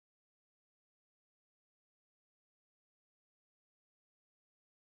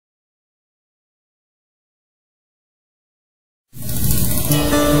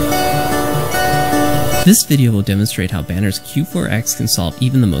This video will demonstrate how Banner's Q4X can solve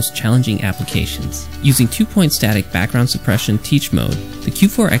even the most challenging applications. Using 2-point static background suppression teach mode, the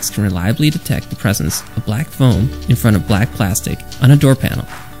Q4X can reliably detect the presence of black foam in front of black plastic on a door panel.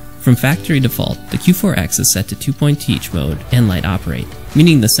 From factory default, the Q4X is set to 2-point teach mode and light operate,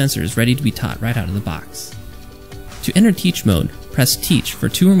 meaning the sensor is ready to be taught right out of the box. To enter teach mode, press teach for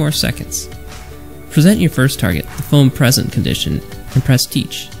 2 or more seconds. Present your first target, the foam present condition, and press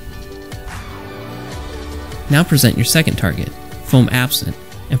teach. Now present your second target, foam absent,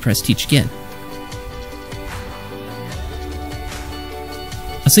 and press teach again.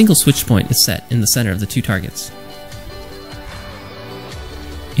 A single switch point is set in the center of the 2 targets.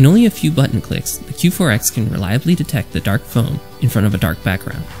 In only a few button clicks, the Q4X can reliably detect the dark foam in front of a dark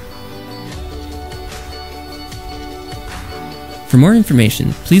background. For more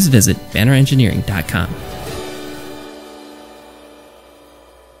information, please visit bannerengineering.com.